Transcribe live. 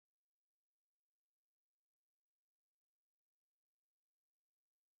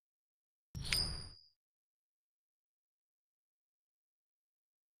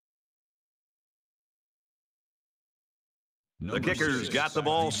The kicker's got the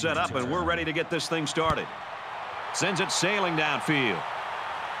ball set up, and we're ready to get this thing started. Sends it sailing downfield.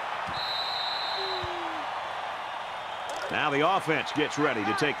 Now the offense gets ready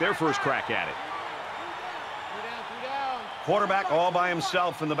to take their first crack at it. Quarterback all by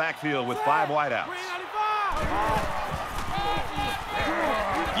himself in the backfield with 5 wideouts.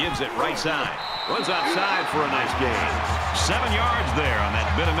 Gives it right side. Runs outside for a nice gain. 7 yards there on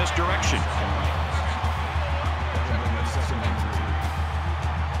that bit of misdirection.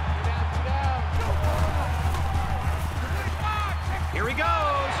 Here he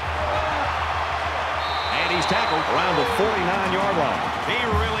goes. And he's tackled around the 49-yard line. He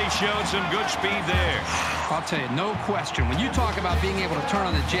really showed some good speed there. I'll tell you, no question. When you talk about being able to turn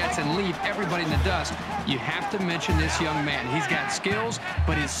on the jets and leave everybody in the dust, you have to mention this young man. He's got skills,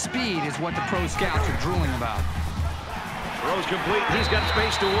 but his speed is what the pro scouts are drooling about. Throw's complete. He's got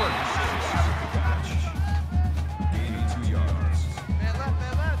space to work. Gaining 2 yards.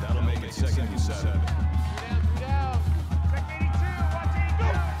 That'll make it 2nd and 7.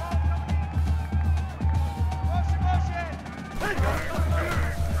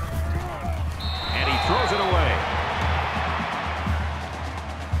 And he throws it away.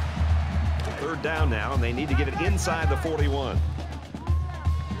 3rd down now, and they need to get it inside the 41.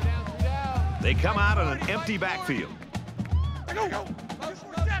 They come out on an empty backfield. Brought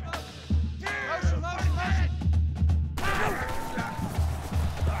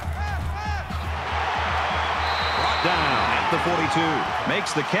down at the 42.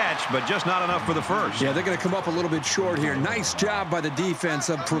 Makes the catch, but just not enough for the first. Yeah, they're going to come up a little bit short here. Nice job by the defense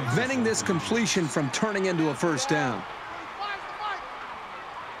of preventing this completion from turning into a first down.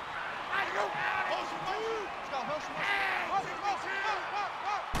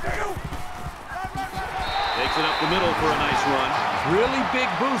 Takes it up the middle for a nice run. Really big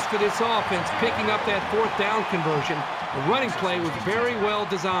boost for this offense, picking up that 4th down conversion. The running play was very well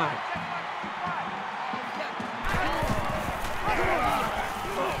designed.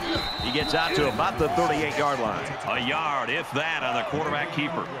 He gets out to about the 38-yard line. A yard, if that, on the quarterback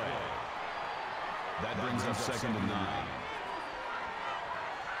keeper. That brings up 2nd and 9.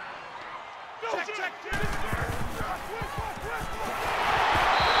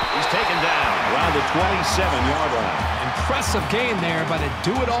 He's taken down around the 27-yard line. Impressive game there by the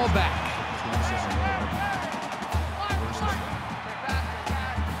do-it-all back.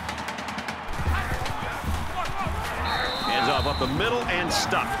 Hands off up the middle and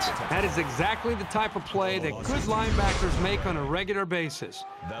stuffed. That is exactly the type of play that good linebackers make on a regular basis.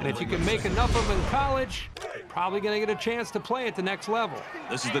 And if you can make enough of them in college, you're probably going to get a chance to play at the next level.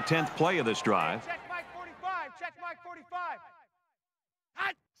 This is the 10th play of this drive. Check Mike 45. Check Mike 45.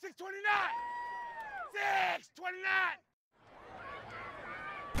 Hot 629. 629.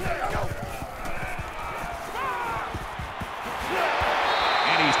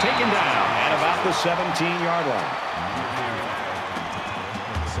 And he's taken down at about the 17-yard line.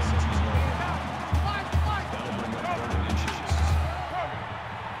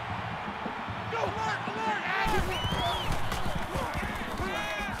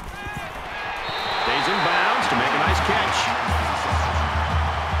 Stays in bounds to make a nice catch.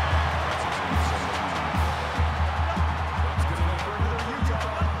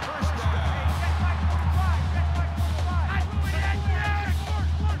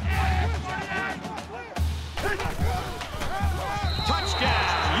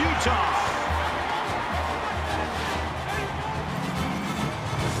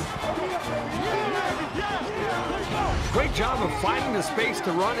 Great job of finding the space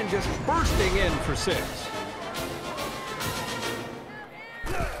to run and just bursting in for 6.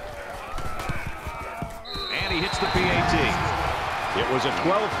 And he hits the PAT. It was a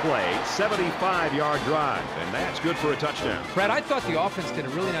 12-play, 75-yard drive, and that's good for a touchdown. Brad, I thought the offense did a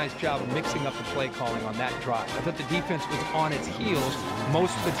really nice job of mixing up the play calling on that drive. I thought the defense was on its heels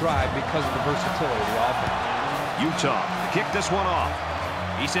most of the drive because of the versatility of the offense. Utah kick this one off.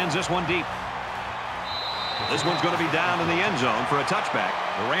 He sends this one deep. This one's going to be down in the end zone for a touchback.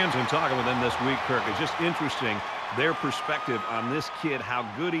 The Rams, in talking with them this week, Kirk, is just interesting, their perspective on this kid, how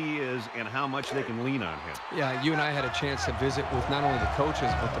good he is and how much they can lean on him. Yeah, you and I had a chance to visit with not only the coaches,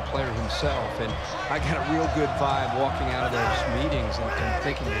 but the player himself. And I got a real good vibe walking out of those meetings and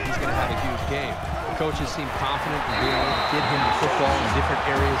thinking that he's going to have a huge game. The coaches seem confident in being able to get him the football in different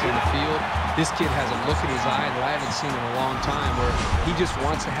areas in the field. This kid has a look in his eye that I haven't seen in a long time, where he just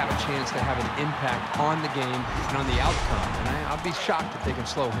wants to have a chance to have an impact on the game and on the outcome. And I'll be shocked if they can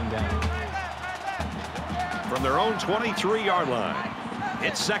slow him down. From their own 23-yard line,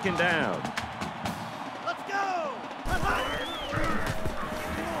 it's 2nd down. Let's go.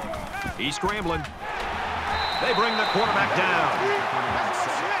 He's scrambling. They bring the quarterback down.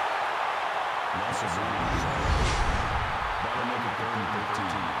 Loss of 1. That'll make it 3rd and 13.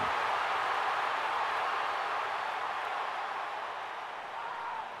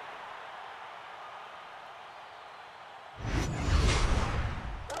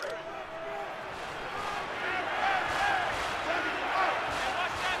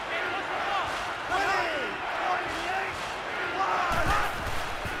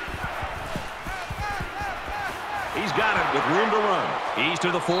 He's got it with room to run. He's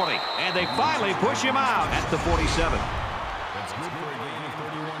to the 40, and they finally push him out at the 47. That's good for a gain of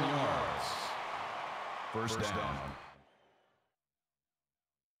 31 yards. First down.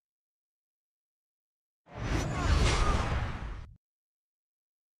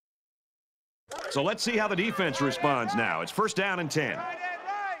 So let's see how the defense responds now. It's 1st down and 10. Right.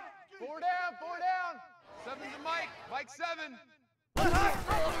 4 down, 4 down. 7's a Mike. Mike 7.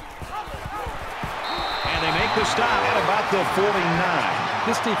 And they make the stop at about the 49.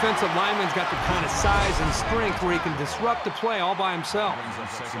 This defensive lineman's got the kind of size and strength where he can disrupt the play all by himself. Brings up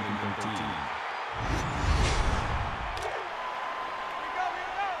 2nd and 13. Here we go.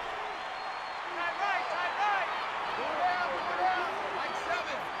 Tight right. 4 down. Mike 7.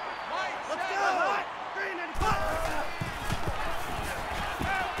 Mike 7.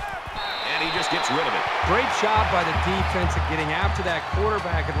 And he just gets rid of it. Great job by the defense at getting after that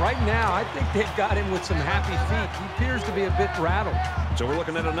quarterback. And right now, I think they've got him with some happy feet. He appears to be a bit rattled. So we're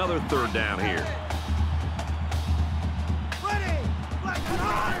looking at another 3rd down here. And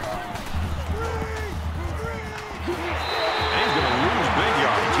he's going to lose big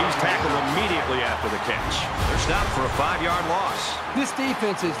yardage. He's tackled immediately after the catch. They're stopped for a 5-yard loss. This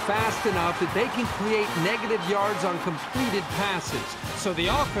defense is fast enough that they can create negative yards on completed passes. So the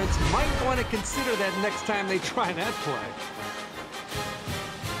offense might want to consider that next time they try that play.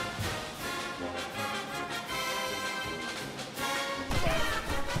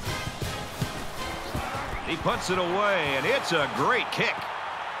 He puts it away, and it's a great kick.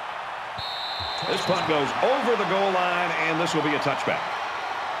 This punt goes over the goal line, and this will be a touchback.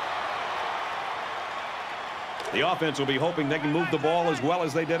 The offense will be hoping they can move the ball as well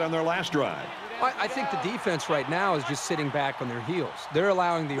as they did on their last drive. I think the defense right now is just sitting back on their heels. They're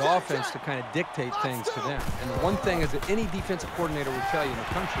allowing the offense to kind of dictate things to them. And the one thing is that any defensive coordinator will tell you in the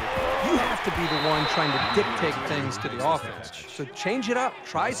country, you have to be the one trying to dictate things to the offense. So change it up.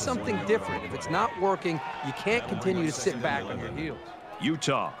 Try something different. If it's not working, you can't continue to sit back on your heels.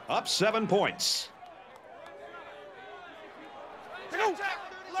 Utah up 7 points.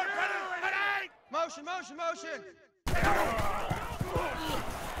 Motion.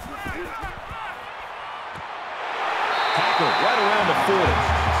 Tackle right around the 40.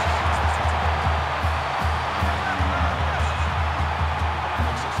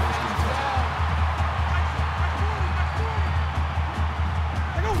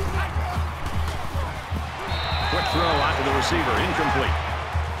 Quick throw out to the receiver, incomplete.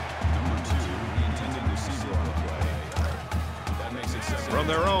 Number 2, the intended receiver on the play. That makes it 2nd. From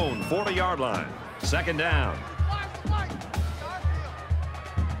their own 40-yard line, 2nd down.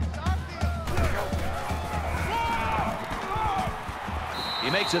 He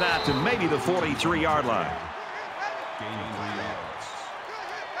makes it out to maybe the 43-yard line. Gain of 3 yards.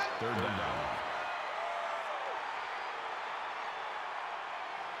 3rd down.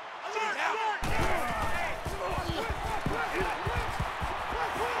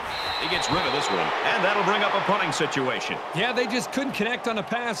 He gets rid of this one, and that'll bring up a punting situation. Yeah, they just couldn't connect on a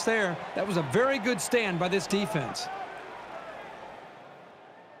pass there. That was a very good stand by this defense.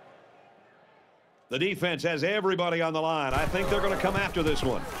 The defense has everybody on the line. I think they're going to come after this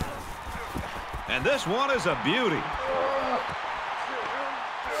one. And this one is a beauty.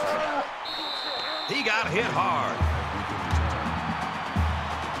 He got hit hard.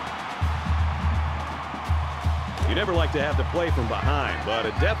 You never like to have to play from behind, but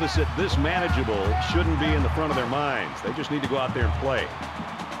a deficit this manageable shouldn't be in the front of their minds. They just need to go out there and play.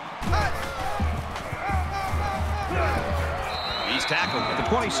 He's tackled at the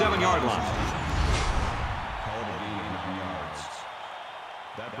 27-yard line. Call it a gain of 9 yards.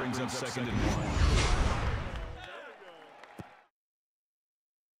 That brings up 2nd and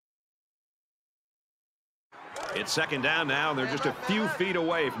 1. It's 2nd down now, and they're just a few feet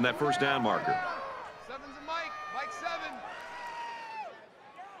away from that 1st down marker. 7's a Mike. Mike 7.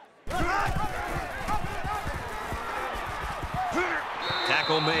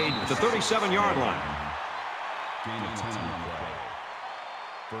 Tackle made at the 37-yard line. Gain of 10 on the play.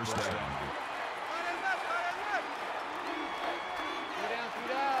 1st down. 3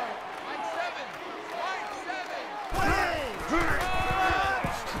 down. Mike 7. Mike 7.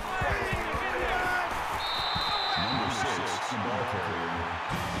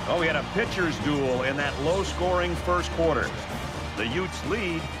 Oh, we had a pitcher's duel in that low-scoring first quarter. The Utes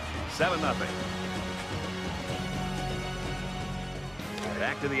lead 7-0.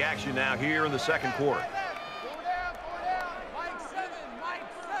 Back to the action now here in the second quarter. Mike 7, Mike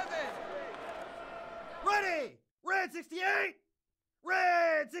 7. Ready! Red 68!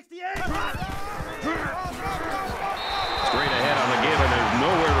 Red 68! Straight ahead on the give, and there's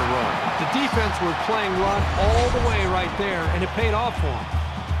nowhere to run. The defense was playing run all the way right there, and it paid off for them.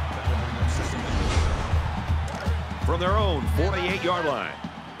 From their own 48-yard line,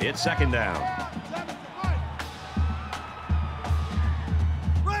 it's second down.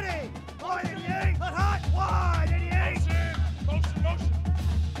 Ready! Wide 88! Hot, hot! Wide 88! Motion!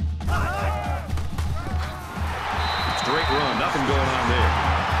 Hot! Straight run, nothing going on there.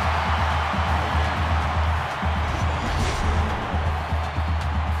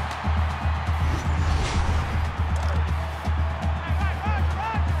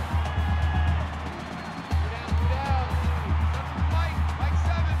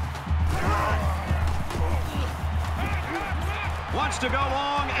 Wants to go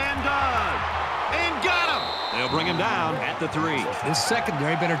long and does. And got him. They'll bring him down at the 3. This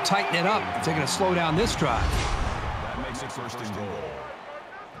secondary better tighten it up if they're going to slow down this drive. That makes it first and goal.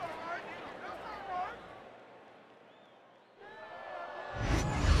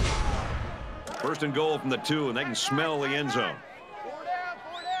 First and goal from the 2, and they can smell the end zone. 4 down!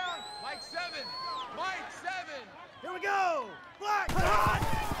 Mike 7! Mike 7! Here we go! Black! Hot!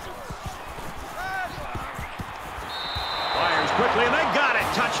 Fires quickly, and they got it.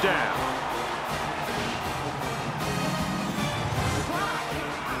 Touchdown.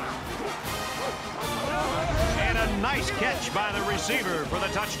 And a nice catch by the receiver for the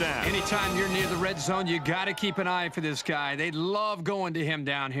touchdown. Anytime you're near the red zone, you got to keep an eye for this guy. They love going to him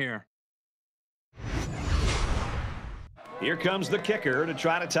down here. Here comes the kicker to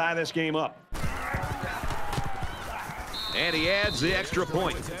try to tie this game up. And he adds the extra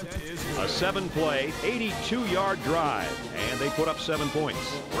point. A 7-play, 82-yard drive. And they put up 7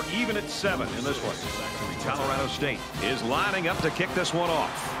 points. We're even at 7 in this one. Colorado State is lining up to kick this one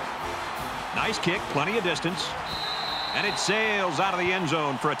off. Nice kick, plenty of distance. And it sails out of the end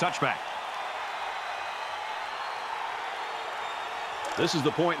zone for a touchback. This is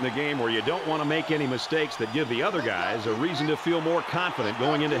the point in the game where you don't want to make any mistakes that give the other guys a reason to feel more confident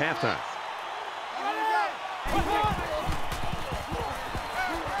going into halftime.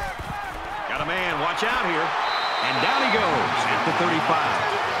 Got a man, watch out here. And down he goes at the 35.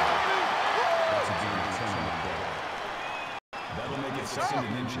 That'll make it second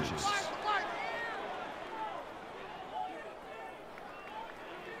and inches.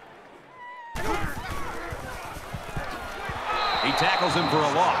 He tackles him for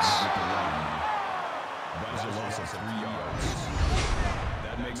a loss. That's a loss of 3 yards.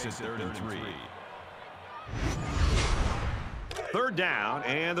 That makes it 3rd and 3. Third down,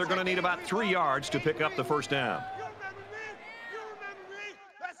 and they're going to need about 3 yards to pick up the first down. You remember me? You remember me?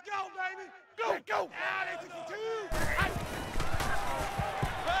 Let's go, baby! Go! Go!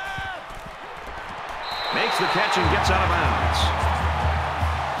 Makes the catch and gets out of bounds.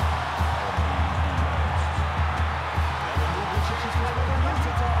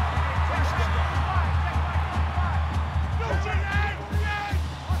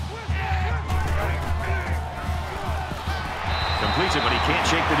 Completes it, but he can't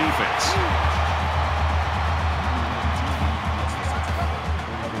shake the defense.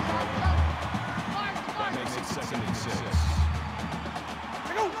 That makes it 2nd and 6.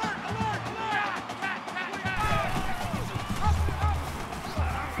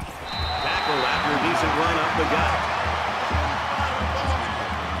 Tackled after a decent run up the gut.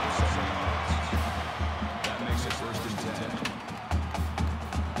 That makes it 1st and 10.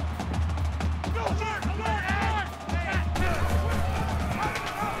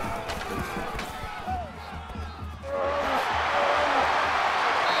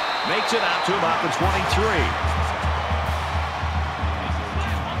 Makes it out to about the 23.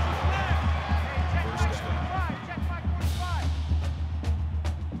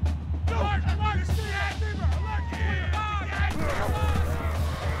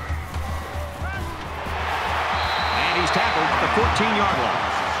 And he's tackled at the 14-yard line.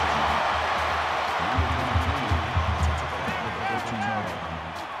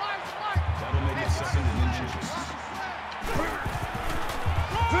 That'll make it 2nd and inches.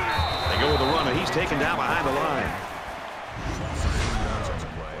 They go with the run, and he's taken down behind the line.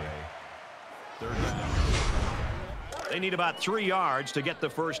 They need about 3 yards to get the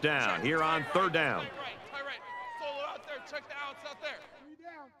first down here on 3rd down. Solo out there. Check the outs out there.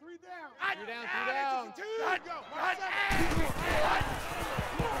 3 down.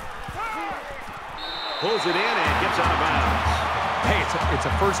 Pulls it in and gets out of bounds. Hey, it's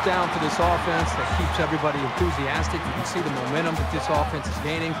a first down for this offense that keeps everybody enthusiastic. You can see the momentum that this offense is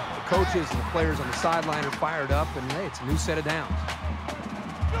gaining. The coaches and the players on the sideline are fired up, and hey, it's a new set of downs.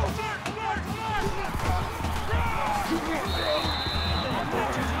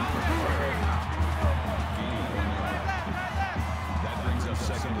 That brings up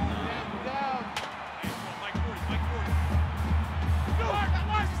second and 9.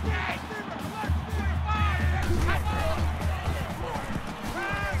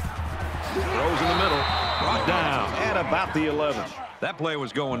 Throws in the middle. Brought down at about the 11. That play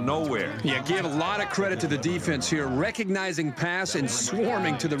was going nowhere. Yeah, give a lot of credit to the defense here, recognizing pass and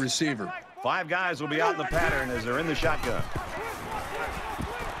swarming to the receiver. 5 guys will be out in the pattern as they're in the shotgun.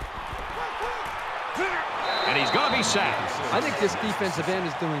 And he's going to be sacked. I think this defensive end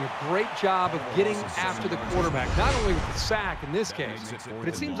is doing a great job of getting after the quarterback, not only with the sack in this case, but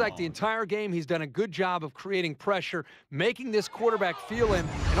it seems like the entire game he's done a good job of creating pressure, making this quarterback feel him,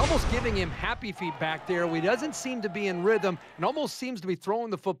 and almost giving him happy feet back there where he doesn't seem to be in rhythm and almost seems to be throwing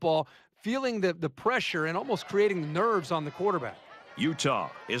the football, feeling the pressure and almost creating the nerves on the quarterback. Utah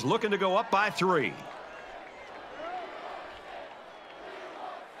is looking to go up by 3.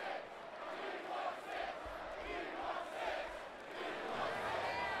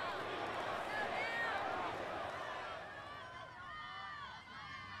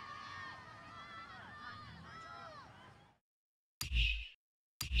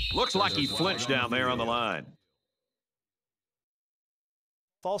 Looks like he flinched down there on the line.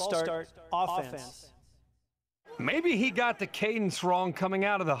 False start, offense. Maybe he got the cadence wrong coming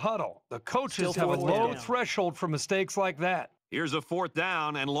out of the huddle. The coaches have a low threshold for mistakes like that. Here's a 4th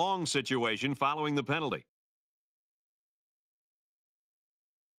down and long situation following the penalty.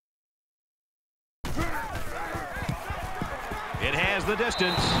 It has the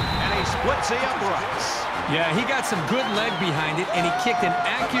distance, and he splits the uprights. Yeah, he got some good leg behind it, and he kicked an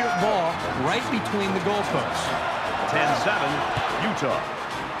accurate ball right between the goalposts. 10-7, Utah.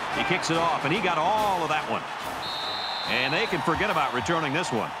 He kicks it off, and he got all of that one. And they can forget about returning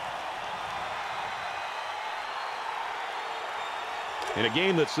this one. In a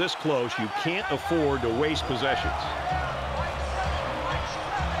game that's this close, you can't afford to waste possessions.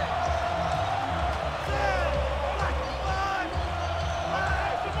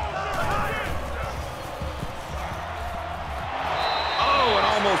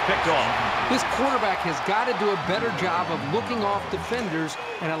 Picked off. This quarterback has got to do a better job of looking off defenders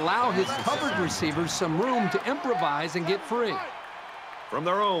and allow his covered receivers some room to improvise and get free. From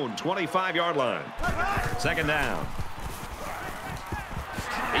their own 25-yard line. 2nd down.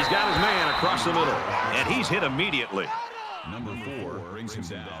 He's got his man across the middle, and he's hit immediately. Number 4 brings him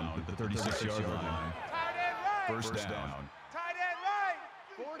down at the 36-yard line. First down. Tight end right.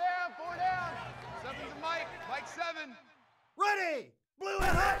 4 down. 7's a Mike. Mike 7. Ready. Blue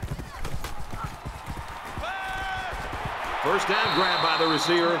and hot. First down grab by the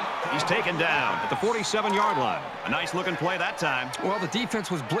receiver. He's taken down at the 47-yard line. A nice-looking play that time. Well, the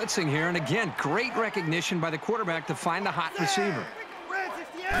defense was blitzing here, and again, great recognition by the quarterback to find the hot receiver. Red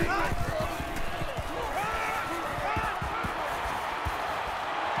 68 hot.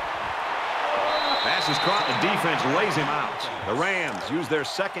 Pass is caught. The defense lays him out. The Rams use their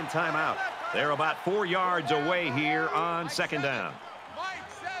 2nd timeout. They're about 4 yards away here on 2nd down. Mike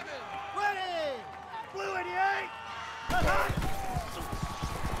 7. Ready. Blue 88.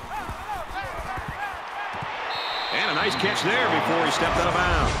 And a nice catch there before he stepped out of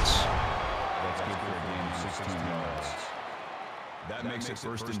bounds. That's good for a gain of 16 yards. That makes it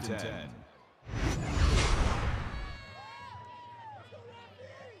 1st and 10.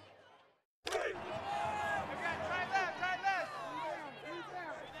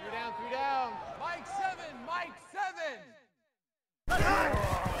 Three down. Mike 7. Mike 7.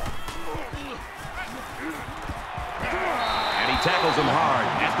 And he tackles him hard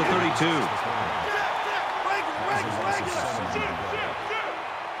at the 32.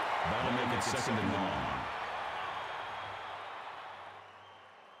 That'll make it 2nd and long.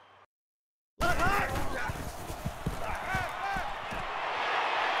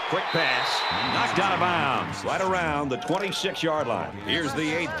 Quick pass, knocked out of bounds, right around the 26-yard line. Here's the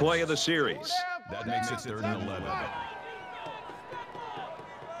 8th play of the series. That makes it 3rd and 11.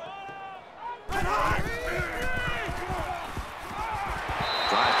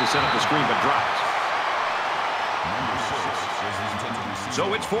 Tries to set up the screen, but drops. Number 6 is the intended receiver.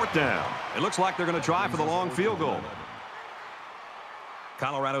 So it's 4th down. It looks like they're going to try for the long field goal.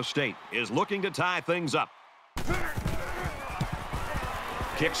 Colorado State is looking to tie things up.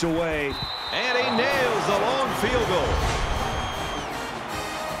 Kicks away, and he nails the long field goal.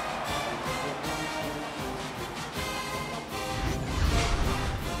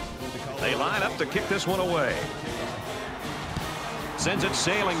 They line up to kick this one away. Sends it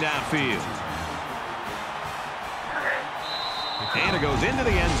sailing downfield. And it goes into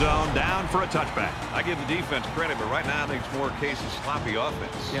the end zone, down for a touchback. I give the defense credit, but right now I think it's more a case of sloppy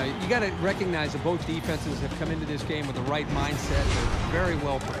offense. Yeah, you got to recognize that both defenses have come into this game with the right mindset. They're very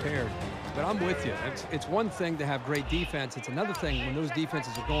well prepared. But I'm with you. It's one thing to have great defense. It's another thing when those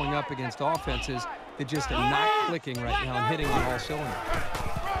defenses are going up against offenses that just are not clicking right now and hitting on all cylinders.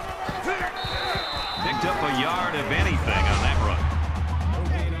 Picked up a yard of anything on that run. No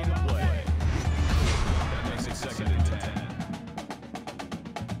gain on the play. That makes it 2nd and 10.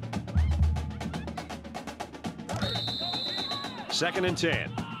 2nd and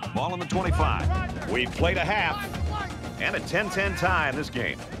 10. Ball on the 25. We've played a half and a 10-10 tie in this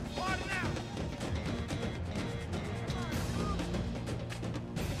game.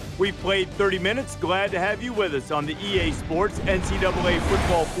 We've played 30 minutes. Glad to have you with us on the EA Sports NCAA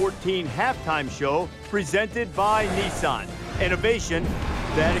Football 14 halftime show presented by Nissan. Innovation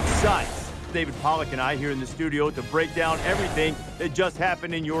that excites. David Pollack and I here in the studio to break down everything that just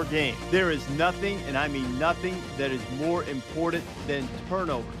happened in your game. There is nothing, and I mean nothing, that is more important than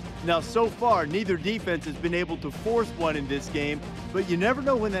turnovers. Now, so far, neither defense has been able to force one in this game, but you never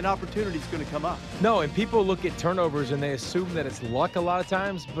know when that opportunity is going to come up. No, and people look at turnovers and they assume that it's luck a lot of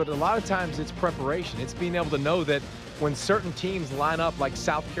times, but a lot of times it's preparation. It's being able to know that when certain teams line up, like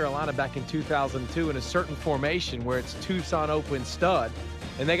South Carolina back in 2002, in a certain formation where it's Tucson open stud,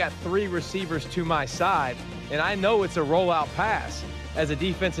 and they got 3 receivers to my side, and I know it's a rollout pass. As a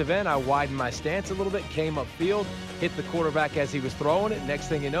defensive end, I widened my stance a little bit, came upfield, hit the quarterback as he was throwing it. Next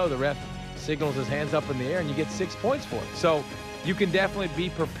thing you know, the ref signals his hands up in the air, and you get 6 points for it. So you can definitely be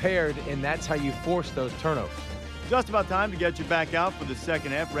prepared, and that's how you force those turnovers. Just about time to get you back out for the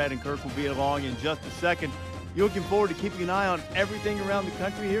second half. Brad and Kirk will be along in just a second. You're looking forward to keeping an eye on everything around the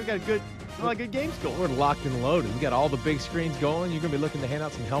country here. Got a good games going. We're locked and loaded. We got all the big screens going. You're going to be looking to hand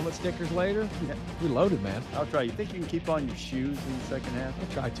out some helmet stickers later. Yeah. We're loaded, man. I'll try. You think you can keep on your shoes in the second half? I'll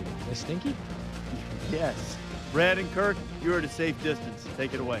try to. They stinky? Yes. Brad and Kirk, you're at a safe distance.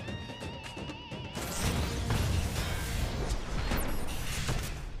 Take it away.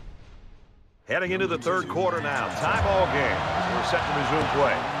 Heading into the third quarter now. Tie ball game. We're set to resume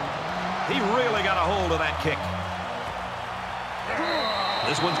play. He really got a hold of that kick.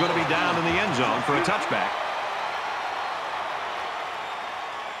 This one's going to be down in the end zone for a touchback.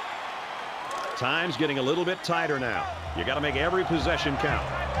 Time's getting a little bit tighter now. You got to make every possession count.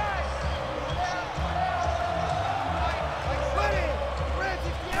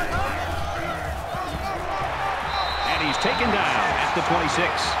 And he's taken down at the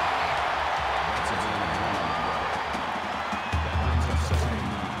 26.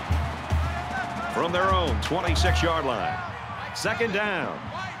 From their own 26-yard line. 2nd down.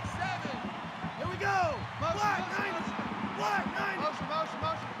 Here we go. Black Niners.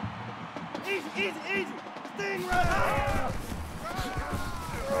 Motion. Easy. Sting right.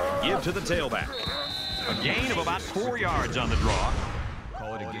 Give to the tailback. A gain of about 4 yards on the draw.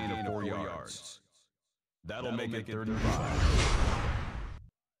 Call it a gain of 4 yards. That'll make it 3rd and 5.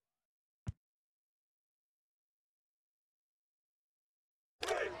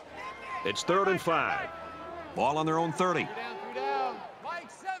 It's 3rd and 5. Ball on their own 30. 3 down. Mike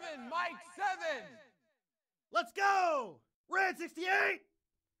 7. Let's go. Red 68.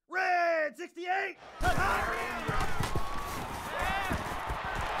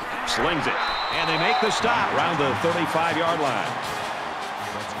 Slings it. And they make the stop around the 35-yard line.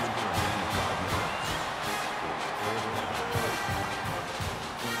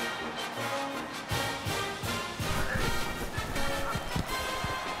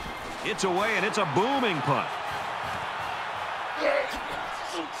 It's away, and it's a booming punt.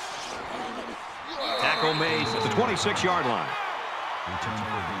 Tackle made at the 26-yard line.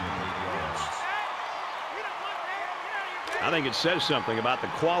 I think it says something about the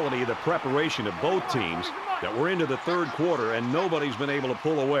quality of the preparation of both teams that we're into the third quarter and nobody's been able to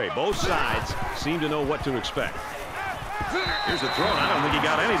pull away. Both sides seem to know what to expect. Here's the throw, and I don't think he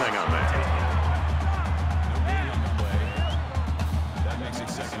got anything on that. That makes it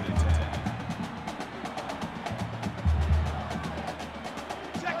 2nd and 10.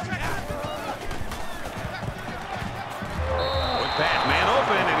 Quick pass, man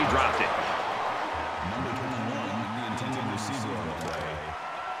open, and he dropped it. Number 21, the intended receiver on the play.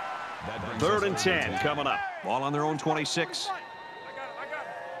 That brings 3rd us and 10 coming up. Ball on their own 26.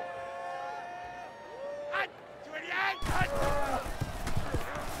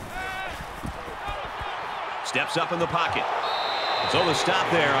 Steps up in the pocket. So the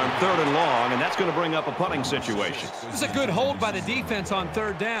stop there on 3rd and long, and that's going to bring up a punting situation. This is a good hold by the defense on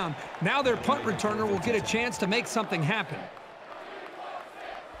 3rd down. Now their punt returner will get a chance to make something happen.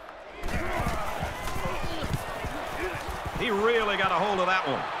 He really got a hold of that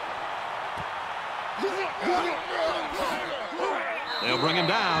one. They'll bring him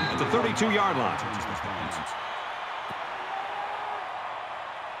down at the 32-yard line.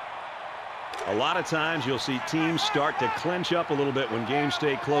 A lot of times you'll see teams start to clench up a little bit when games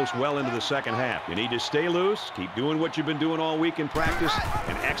stay close well into the second half. You need to stay loose, keep doing what you've been doing all week in practice,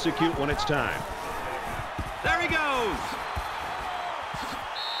 and execute when it's time. There he goes.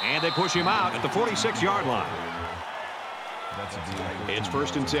 And they push him out at the 46-yard line. It's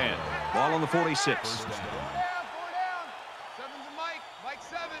 1st and 10. Ball on the 46.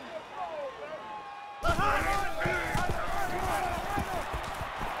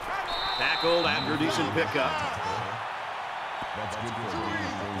 Tackled after a decent pickup. That's good for 3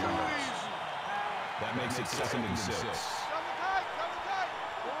 yards. That makes it 2nd and 6. Cover tight.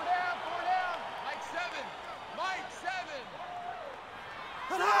 4 down. Mike 7. Mike 7.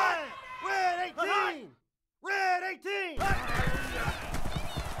 Red 18. Red 18.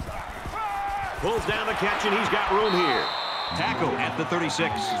 Pulls down the catch, and he's got room here. Tackle at the 36.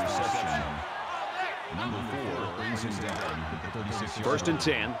 Number 4 brings him down at the 36. 1st and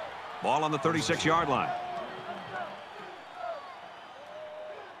 10. Ball on the 36-yard line.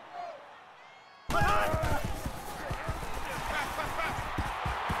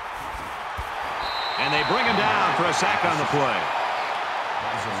 And they bring him down for a sack on the play.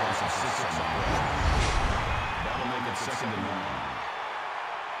 That's a loss of 6 on the play. That'll make it 2nd and 9.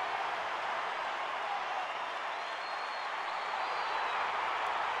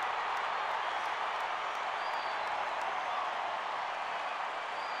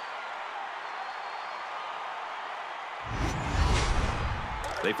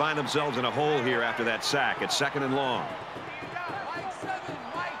 They find themselves in a hole here after that sack. It's 2nd and long. Mike 7.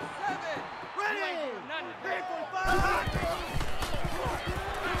 Ready.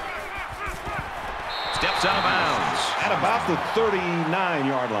 Steps out of bounds at about the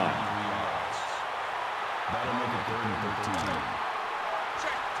 39-yard line. That'll make it 3rd and 13.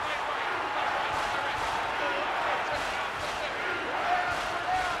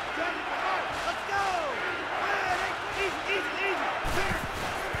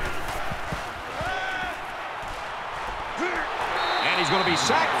 He's going to be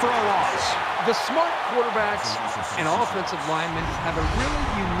sacked for a loss. The smart quarterbacks and offensive linemen have a really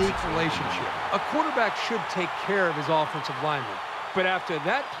unique relationship. A quarterback should take care of his offensive lineman. But after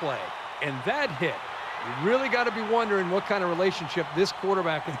that play and that hit, you really got to be wondering what kind of relationship this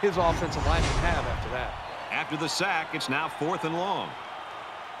quarterback and his offensive lineman have after that. After the sack, it's now 4th and long.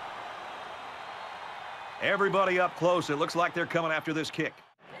 Everybody up close. It looks like they're coming after this kick.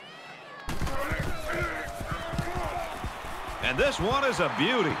 And this one is a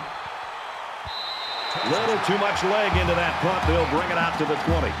beauty. Little too much leg into that punt. They'll bring it out to the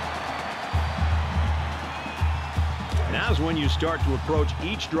 20. Now's when you start to approach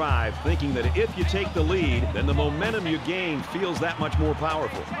each drive thinking that if you take the lead, then the momentum you gain feels that much more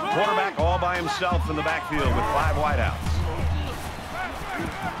powerful. Quarterback all by himself in the backfield with 5 wideouts.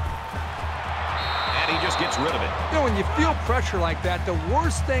 And he just gets rid of it. You know, when you feel pressure like that, the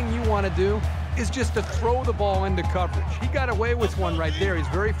worst thing you want to do is just to throw the ball into coverage. He got away with one right there. He's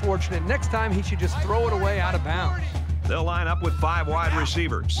very fortunate. Next time, he should just throw it away out of bounds. They'll line up with 5 wide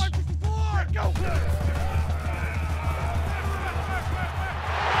receivers. Go.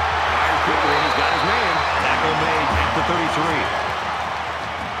 He's got his man. Tackle made at the 33.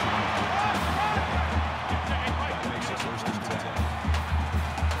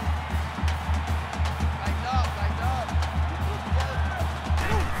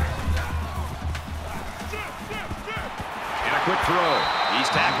 And a quick throw. He's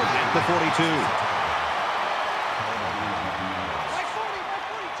tackled at the 42.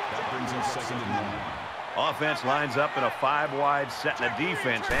 That brings him 2nd and 9. Offense lines up in a 5-wide set and a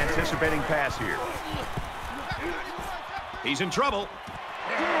defense anticipating pass here. He's in trouble.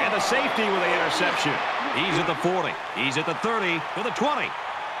 And the safety with the interception. He's at the 40. He's at the 30 to the 20.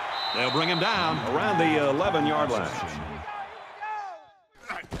 They'll bring him down around the 11-yard line.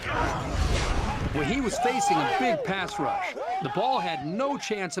 When he was facing a big pass rush, the ball had no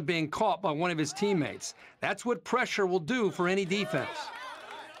chance of being caught by one of his teammates. That's what pressure will do for any defense.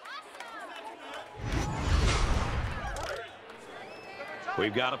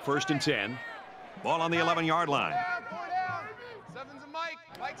 We've got a 1st and 10. Ball on the 11-yard line. Down. 7's a Mike.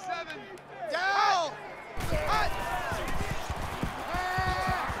 Mike 7. Down.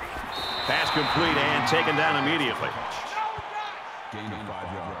 Pass complete and taken down immediately. Gain of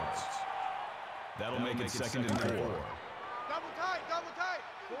 5 yards. That'll make it second and 4. Double tight, double tight.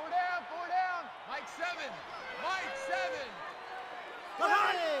 4 down, 4 down. Mike 7. Mike 7. Hut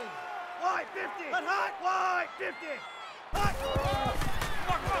hot. Wide 50. Hut hot. Wide 50. Hot.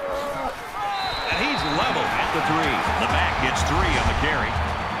 And he's level at the 3. The back gets 3 on the carry.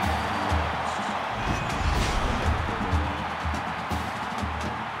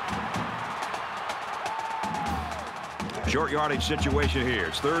 Short yardage situation here.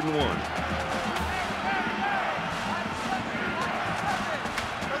 It's 3rd and 1.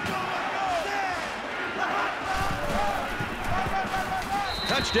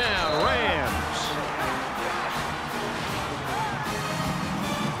 Touchdown, Rams.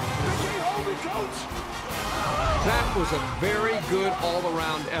 That was a very good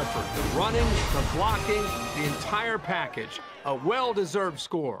all-around effort. The running, the blocking, the entire package. A well-deserved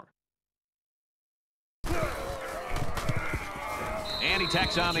score. And he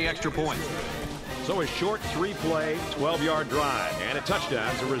tacks on the extra point. So a short 3-play, 12-yard drive, and a touchdown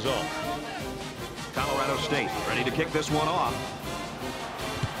as a result. Colorado State ready to kick this one off.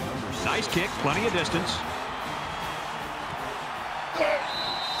 Nice kick, plenty of distance.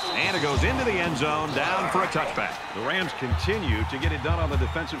 And it goes into the end zone, down for a touchback. The Rams continue to get it done on the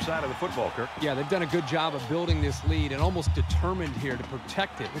defensive side of the football, Kirk. Yeah, they've done a good job of building this lead and almost determined here to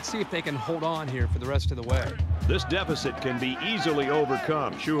protect it. Let's see if they can hold on here for the rest of the way. This deficit can be easily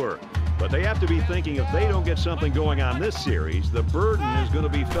overcome, sure. But they have to be thinking if they don't get something going on this series, the burden is going to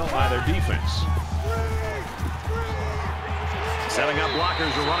be felt by their defense. Setting up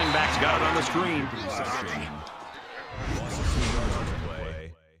blockers, the running backs got it on the screen.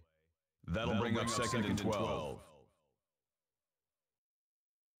 That'll bring up second and 12.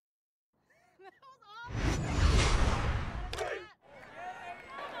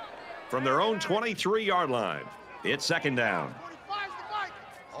 From their own 23-yard line, it's 2nd down.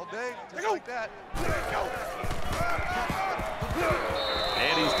 All day, just like that.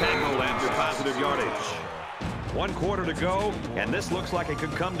 And he's tackled after positive yardage. 1 quarter to go, and this looks like it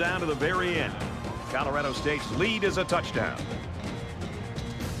could come down to the very end. Colorado State's lead is a touchdown.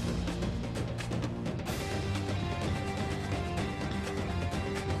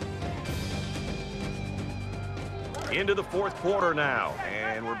 Into the 4th quarter now,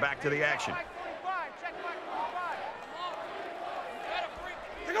 and we're back to the action.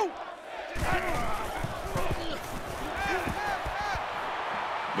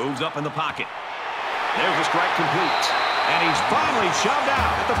 Moves up in the pocket. There's a strike complete. And he's finally shoved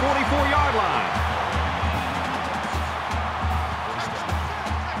out at the 44-yard line.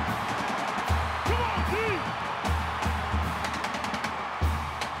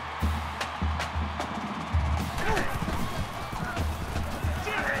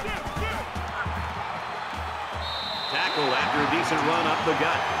 Tackle after a decent run up the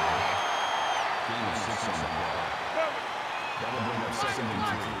gut. That'll bring up second and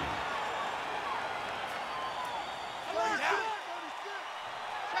 3.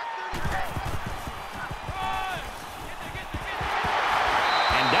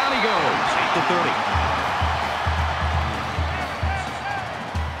 And down he goes at the 30.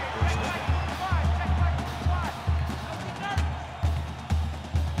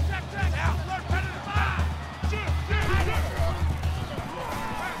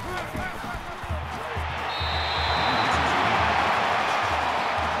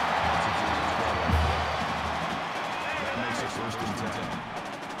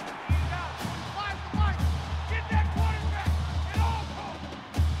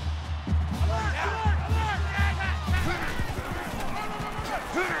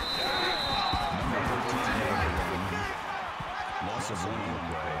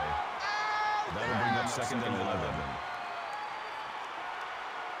 That'll bring up second and 11.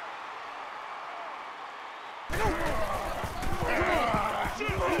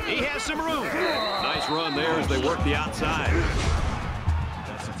 He has some room. Nice run there as they work the outside.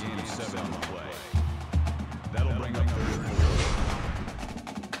 That's a gain of 7 on the play. That'll bring up 3rd and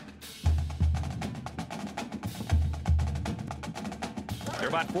 4. They're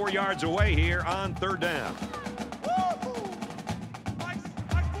about 4 yards away here on 3rd down.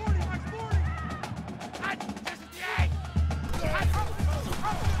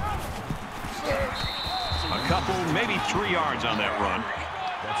 A couple, maybe 3 yards on that run.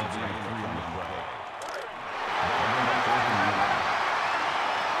 That's a gain of 3 on the play.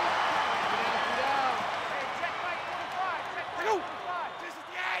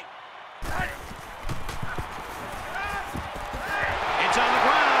 It's on the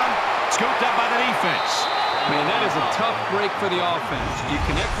ground. Scooped up by the defense. Man, that is a tough break for the offense. You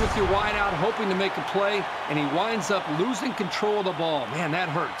connect with your wideout, hoping to make a play, and he winds up losing control of the ball. Man, that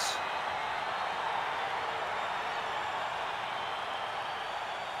hurts.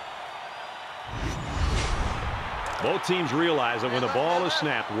 Both teams realize that when the ball is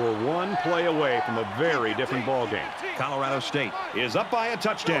snapped, we're one play away from a very different ball game. Colorado State is up by a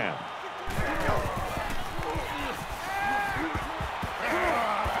touchdown.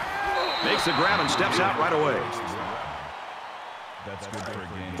 Makes the grab and steps out right away. That's good for a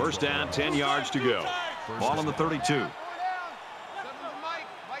gain. First down, 10 yards to go. Ball on the 32. Ready!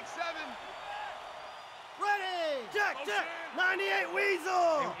 Check, check! 98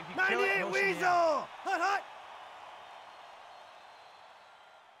 Weasel! 98 Weasel! Hut, hut!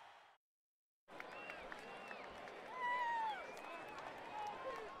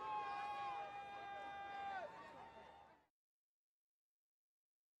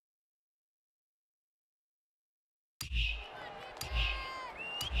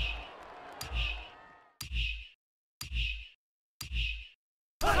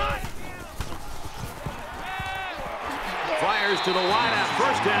 Fires to the wideout.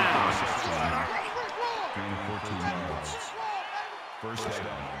 First down. Gain of 14 yards. First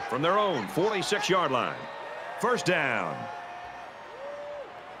down. From their own 46-yard line. First down.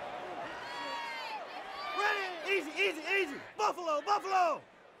 Ready! Easy, easy, easy! Buffalo, Buffalo!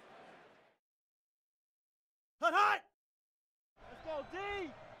 Hut, hut! Let's go, D!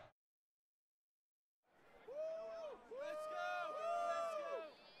 Let's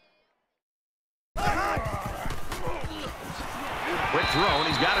go! Hut, hut! Quick throw, and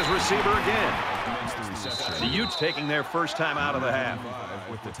he's got his receiver again. Makes the reception. The Utes taking their first time out of the half.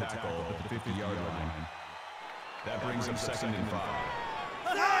 With the tackle at the 50-yard line. That brings him second and 5.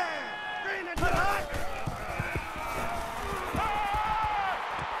 Hut, hut! Green and hut, hut!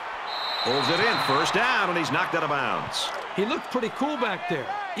 Pulls it in. First down, and he's knocked out of bounds. He looked pretty cool back there.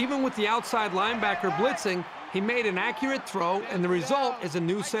 Even with the outside linebacker blitzing, he made an accurate throw, and the result is a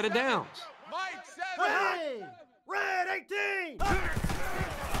new set of downs. Hey! Red 18!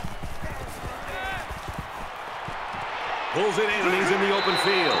 Pulls it in, and he's in the open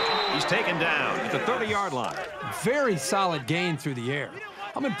field. He's taken down at the 30-yard line. Very solid gain through the air.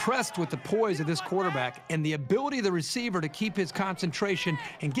 I'm impressed with the poise of this quarterback and the ability of the receiver to keep his concentration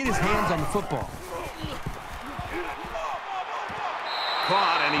and get his hands on the football.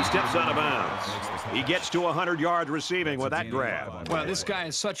 Caught, and he steps out of bounds. He gets to 100 yards receiving with that grab. Well, this guy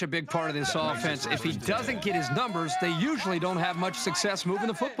is such a big part of this offense. If he doesn't get his numbers, they usually don't have much success moving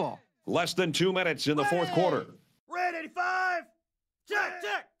the football. Less than 2 minutes in the fourth quarter. Red 85! Check,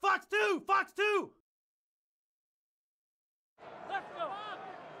 check! Fox 2! Fox 2! Let's go!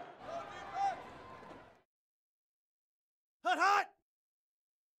 Hut, hut!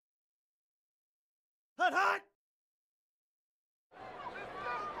 Hut, hut!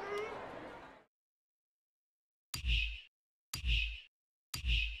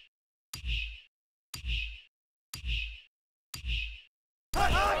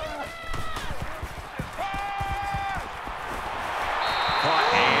 Hut, hut!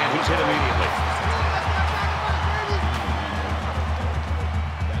 Caught, and he's hit immediately.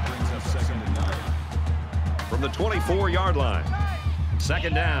 That brings up second and 9. From the 24-yard line.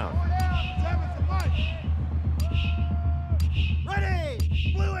 Second down.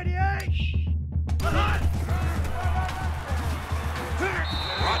 Ready! Blue 88!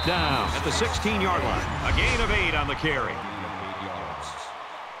 Brought down at the 16-yard line. A gain of 8 on the carry. Gain of 8 yards.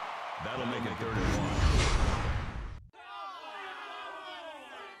 That'll make it 3rd and 1.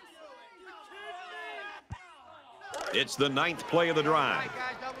 It's the 9th play of the drive.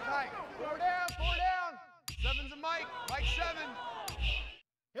 Guys, double tight. 4 down, 4 down. 7's a Mike, Mike 7.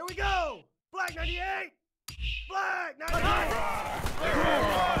 Here we go! Black 98! Black 98!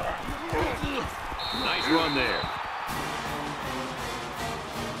 Nice run there.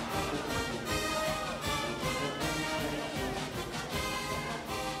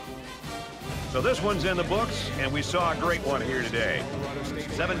 So this one's in the books, and we saw a great one here today.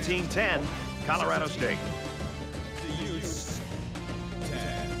 17-10, Colorado State.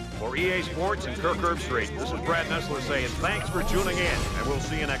 For EA Sports and Kirk Herbstreit, this is Brad Nessler saying thanks for tuning in, and we'll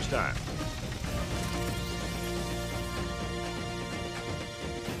see you next time.